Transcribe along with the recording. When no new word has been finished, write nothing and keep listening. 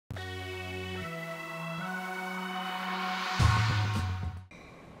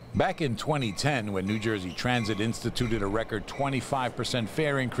Back in 2010, when New Jersey Transit instituted a record 25%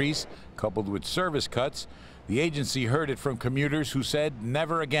 fare increase coupled with service cuts, the agency heard it from commuters who said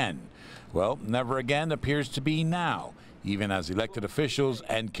never again. Well, never again appears to be now, even as elected officials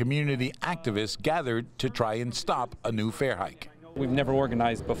and community activists gathered to try and stop a new fare hike. We've never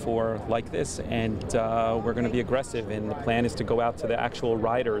organized before like this, and we're going to be aggressive, and the plan is to go out to the actual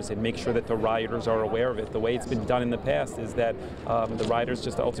riders and make sure that the riders are aware of it. The way it's been done in the past is that the riders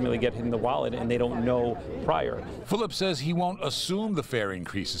just ultimately get hit in the wallet and they don't know prior. Phillips says he won't assume the fare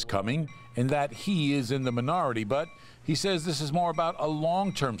increase is coming and that he is in the minority, but he says this is more about a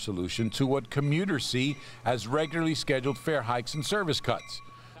long-term solution to what commuters see as regularly scheduled fare hikes and service cuts.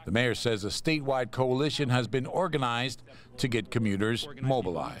 The mayor says a statewide coalition has been organized to get commuters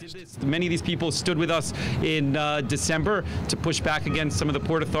mobilized. Many of these people stood with us in December to push back against some of the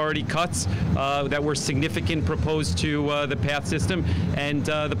Port Authority cuts that were significant proposed to the PATH system, and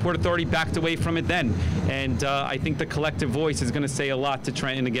the Port Authority backed away from it then. And I think the collective voice is going to say a lot to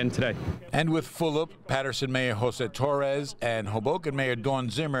Trenton again today. And with Fulop, Patterson Mayor Jose Torres, and Hoboken Mayor Dawn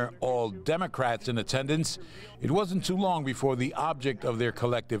Zimmer, all Democrats in attendance, it wasn't too long before the object of their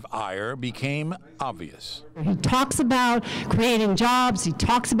collective ire became obvious. He talks about creating jobs. He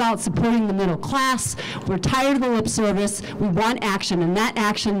talks about supporting the middle class. We're tired of the lip service. We want action, and that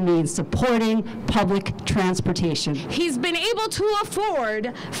action means supporting public transportation. He's been able to afford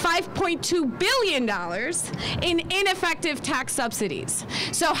 $5.2 billion in ineffective tax subsidies.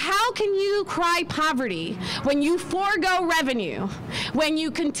 So how can you cry poverty when you forego revenue, when you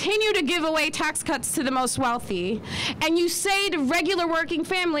continue to give away tax cuts to the most wealthy, and you say to regular working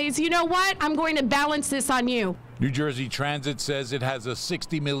families, you know what, I'm going to balance this on you? New Jersey Transit says it has a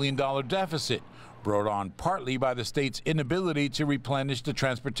 $60 million deficit, brought on partly by the state's inability to replenish the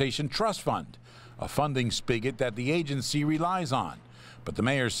Transportation Trust Fund, a funding spigot that the agency relies on. But the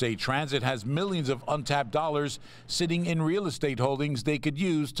mayors say transit has millions of untapped dollars sitting in real estate holdings they could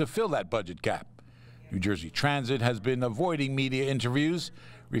use to fill that budget gap. New Jersey Transit has been avoiding media interviews,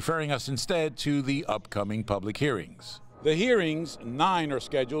 referring us instead to the upcoming public hearings. The hearings, 9 are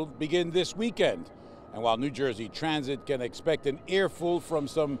scheduled, begin this weekend. And while New Jersey Transit can expect an earful from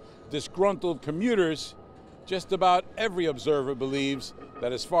some disgruntled commuters, just about every observer believes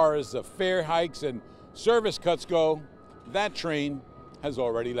that as far as the fare hikes and service cuts go, that train has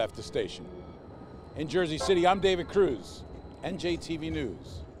already left the station. In Jersey City, I'm David Cruz, NJTV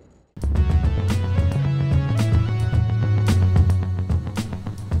News.